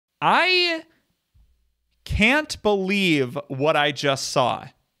I can't believe what I just saw.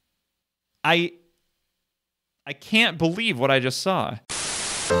 I can't believe what I just saw.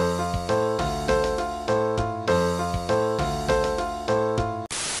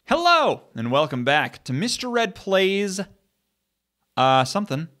 Hello, and welcome back to MisterRed Plays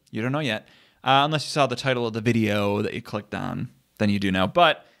something. You don't know yet. Unless you saw the title of the video that you clicked on, then you do know.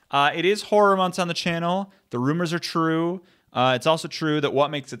 But it is horror months on the channel. The rumors are true. It's also true that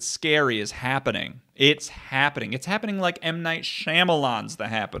what makes it scary is happening. It's happening. It's happening like M. Night Shyamalan's The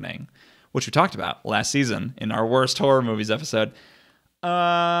Happening, which we talked about last season in our worst horror movies episode.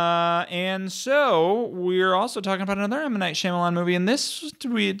 And so we're also talking about another M. Night Shyamalan movie in this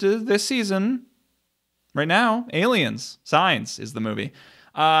season. Right now, Aliens. Signs is the movie.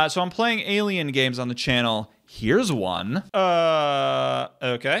 So I'm playing alien games on the channel. Here's one.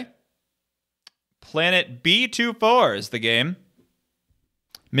 Okay. Planet B24 is the game.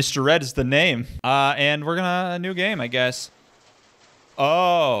 MisterRed is the name. And we're gonna a new game, I guess.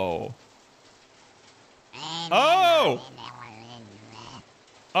 Oh,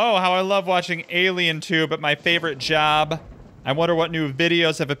 how I love watching Alien Tube at my favorite job. I wonder what new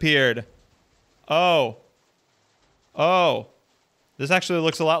videos have appeared. Oh, this actually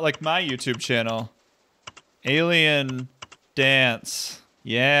looks a lot like my YouTube channel. Alien Dance.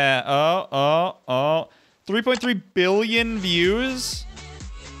 Yeah, 3.3 billion views?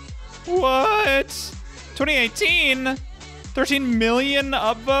 What? 2018? 13 million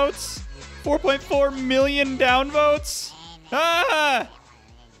upvotes? 4.4 million downvotes? Yeah,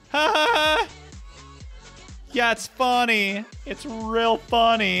 it's funny. It's real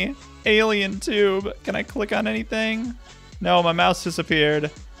funny. Alien Tube. Can I click on anything? No, my mouse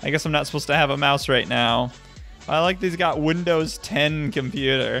disappeared. I guess I'm not supposed to have a mouse right now. I like these got Windows 10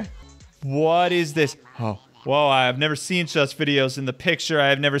 computer. What is this? Oh, whoa, I've never seen such videos in the picture. I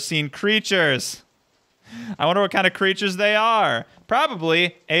have never seen creatures. I wonder what kind of creatures they are.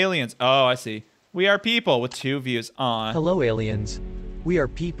 Probably aliens. Oh, I see. We are people with 2 views on. Hello, aliens. We are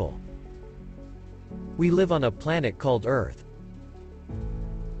people. We live on a planet called Earth.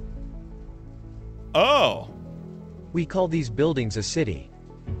 Oh. We call these buildings a city.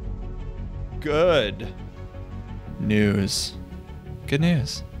 Good news. Good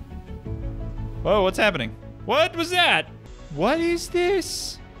news. Whoa, what's happening? What was that? What is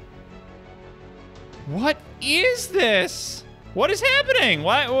this? What is this? What is happening?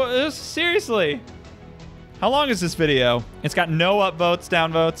 Why? Seriously? How long is this video? It's got no upvotes,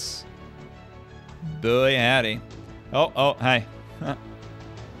 downvotes. Boy, howdy. Oh, hi. How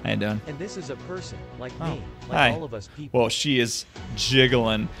you doing? And this is a person, like me, like hi. all of us people. Well, she is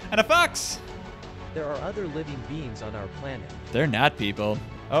jiggling. And a fox! There are other living beings on our planet. They're not people.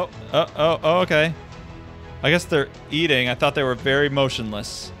 Oh, okay. I guess they're eating. I thought they were very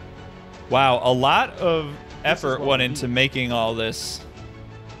motionless. Wow, a lot of effort went into making all this.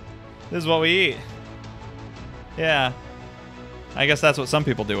 This is what we eat. Yeah. I guess that's what some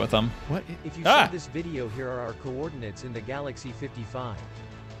people do with them. What? If you see this video, here are our coordinates in the Galaxy 55.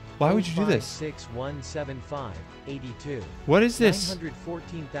 Why would you do this? 6175 82. What is this?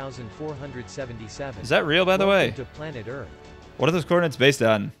 914,477. Is that real, by the way? Welcome to planet Earth. What are those coordinates based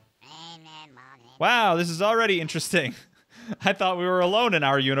on? Wow, this is already interesting. I thought we were alone in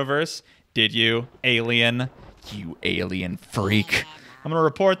our universe. Did you, alien? You alien freak. I'm gonna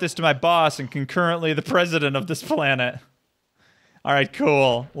report this to my boss and concurrently the president of this planet. All right,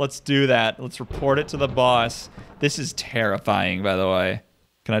 cool. Let's do that. Let's report it to the boss. This is terrifying, by the way.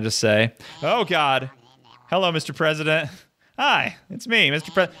 Can I just say? Oh, God. Hello, Mr. President. Hi, it's me,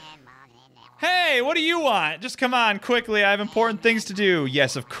 Mr. President. Hey, what do you want? Just come on, quickly. I have important things to do.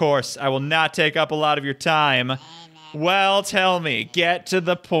 Yes, of course. I will not take up a lot of your time. Well, tell me. Get to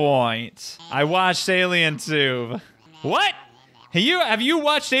the point. I watched Alien Tube. What? Have you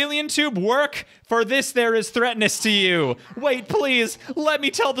watched Alien Tube work? For this there is threatness to you. Wait, please. Let me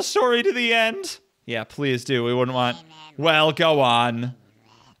tell the story to the end. Yeah, please do. We wouldn't want... Well, go on.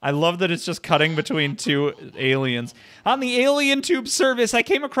 I love that it's just cutting between 2 aliens. On the Alien Tube service, I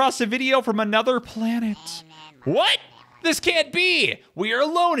came across a video from another planet. What? This can't be. We are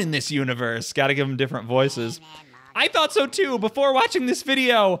alone in this universe. Gotta give them different voices. I thought so too. Before watching this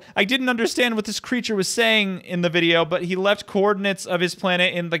video, I didn't understand what this creature was saying in the video, but he left coordinates of his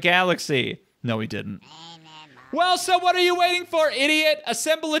planet in the galaxy. No, he didn't. Well, so what are you waiting for, idiot?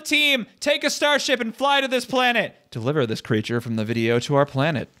 Assemble a team, take a starship, and fly to this planet. Deliver this creature from the video to our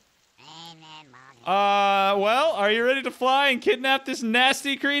planet. Well, are you ready to fly and kidnap this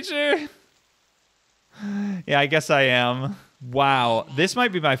nasty creature? Yeah, I guess I am. Wow, this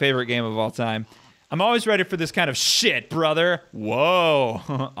might be my favorite game of all time. I'm always ready for this kind of shit, brother.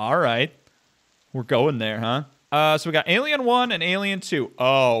 Whoa. All right. We're going there, huh? So we got Alien 1 and Alien 2.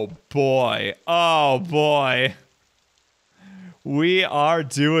 Oh, boy. Oh, boy. We are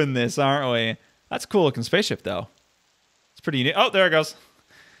doing this, aren't we? That's a cool looking spaceship, though. It's pretty unique. Oh, there it goes.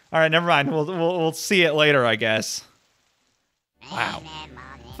 All right, never mind. We'll see it later, I guess. Wow.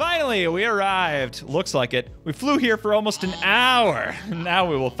 Finally, we arrived. Looks like it. We flew here for almost an hour. Now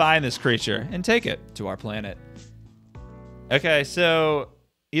we will find this creature and take it to our planet. Okay, so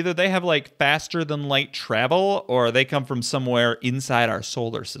either they have like faster than light travel or they come from somewhere inside our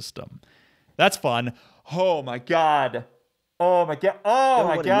solar system. That's fun. Oh my god. Oh my god. Oh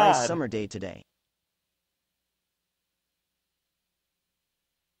my god. What a nice summer day today.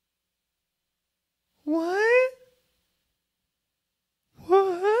 What?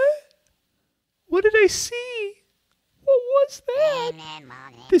 What? What did I see? What was that?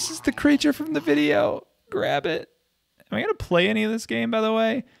 This is the creature from the video. Grab it. Am I going to play any of this game, by the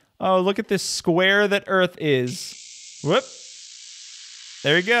way? Oh, look at this square that Earth is. Whoop.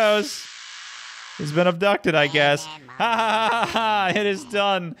 There he goes. He's been abducted, I guess. Ha ha ha ha. It is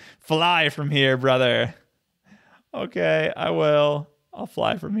done. Fly from here, brother. Okay, I will. I'll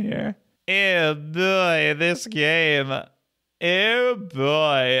fly from here. Ew, boy, this game. Ew,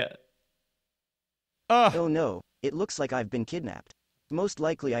 boy. Oh no, it looks like I've been kidnapped. Most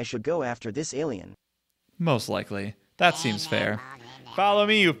likely I should go after this alien. Most likely. That seems fair. Follow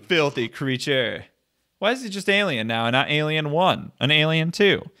me, you filthy creature. Why is he just Alien now and not Alien 1 and Alien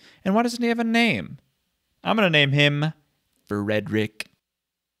 2? And why doesn't he have a name? I'm going to name him Frederick.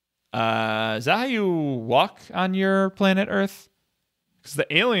 Is that how you walk on your planet Earth? Because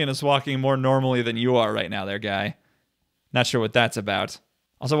the alien is walking more normally than you are right now there, guy. Not sure what that's about.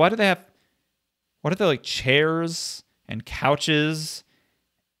 Also, why do they have... What are they, like, chairs and couches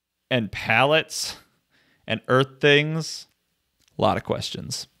and pallets and earth things? A lot of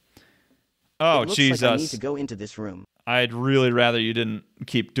questions. Oh, it looks Jesus. like I need to go into this room. I'd really rather you didn't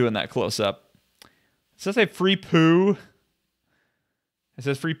keep doing that close-up. Does that say free poo? It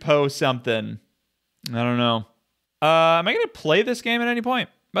says free po something. I don't know. Am I going to play this game at any point,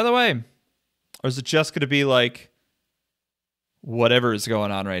 by the way? Or is it just going to be like whatever is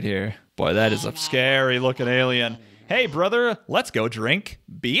going on right here? Boy, that is a scary-looking alien. Hey, brother, let's go drink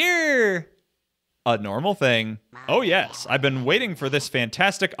beer. A normal thing. Oh, yes. I've been waiting for this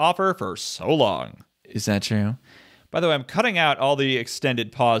fantastic offer for so long. Is that true? By the way, I'm cutting out all the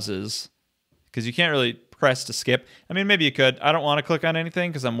extended pauses because you can't really press to skip. I mean, maybe you could. I don't want to click on anything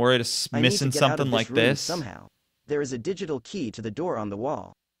because I'm worried of missing something like this. Somehow. There is a digital key to the door on the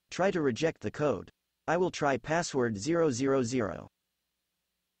wall. Try to reject the code. I will try password 000.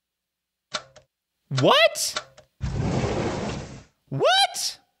 What?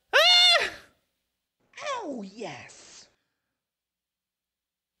 What? Ah! Oh, yes.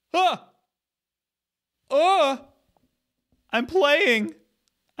 I'm playing.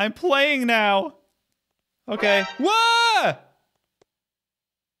 I'm playing now. Okay. Whoa!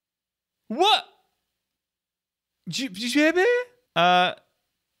 What?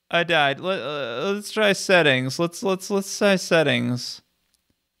 I died. Let's try settings. Let's try settings.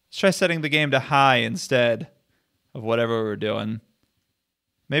 Let's try setting the game to high instead of whatever we're doing.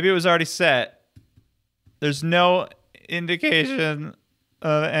 Maybe it was already set. There's no indication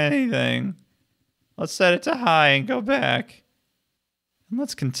of anything. Let's set it to high and go back. And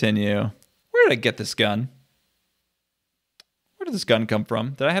let's continue. Where did I get this gun? Where did this gun come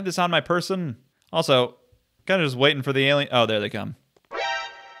from? Did I have this on my person? Also, kind of just waiting for the alien. Oh, there they come.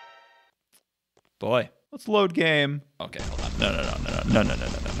 Boy, let's load game. Okay, hold on. No.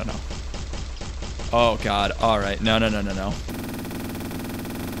 Oh, God. All right. No.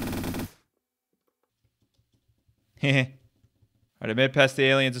 Heh. All right, I made it past the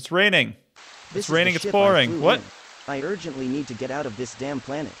aliens. It's raining. It's raining. It's pouring. What? I urgently need to get out of this damn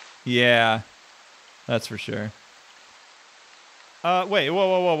planet. Yeah, that's for sure. Wait.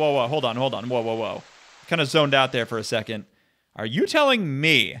 Whoa. Hold on. Whoa. Kind of zoned out there for a second. Are you telling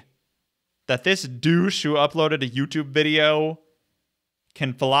me that this douche who uploaded a YouTube video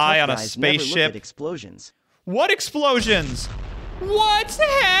can fly on a spaceship? Never look at explosions. What explosions? What's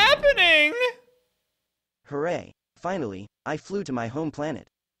happening? Hooray. Finally, I flew to my home planet.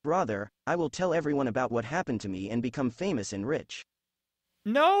 Brother, I will tell everyone about what happened to me and become famous and rich.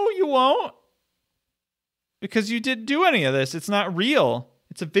 No, you won't. Because you didn't do any of this. It's not real.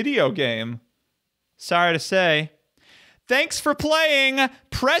 It's a video game. Sorry to say. Thanks for playing.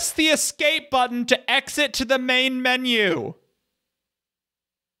 Press the escape button to exit to the main menu.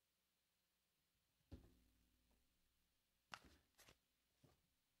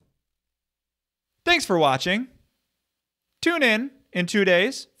 Thanks for watching. Tune in 2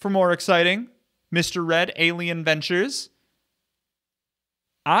 days for more exciting MisterRed Alien Ventures.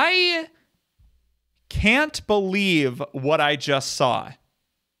 I can't believe what I just saw.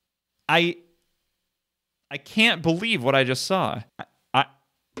 I can't believe what I just saw. I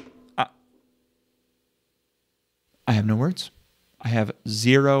have no words. I have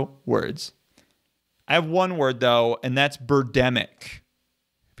 0 words. I have 1 word, though, and that's birdemic.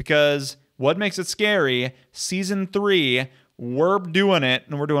 Because what makes it scary, season 3, we're doing it,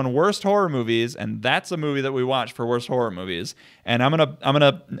 and we're doing worst horror movies, and that's a movie that we watch for worst horror movies. And I'm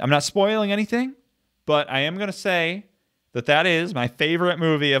not spoiling anything, but I am gonna say that is my favorite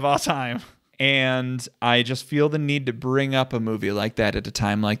movie of all time. And I just feel the need to bring up a movie like that at a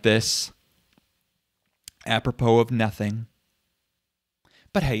time like this. Apropos of nothing.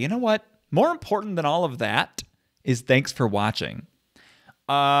 But hey, you know what? More important than all of that is thanks for watching.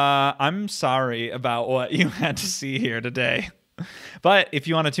 I'm sorry about what you had to see here today. But if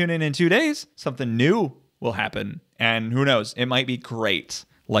you want to tune in 2 days, something new will happen. And who knows? It might be great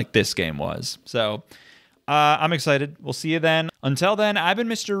like this game was. So I'm excited. We'll see you then. Until then, I've been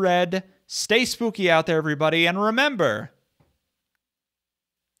MisterRed. Stay spooky out there, everybody. And remember,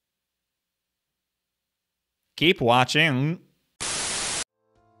 keep watching.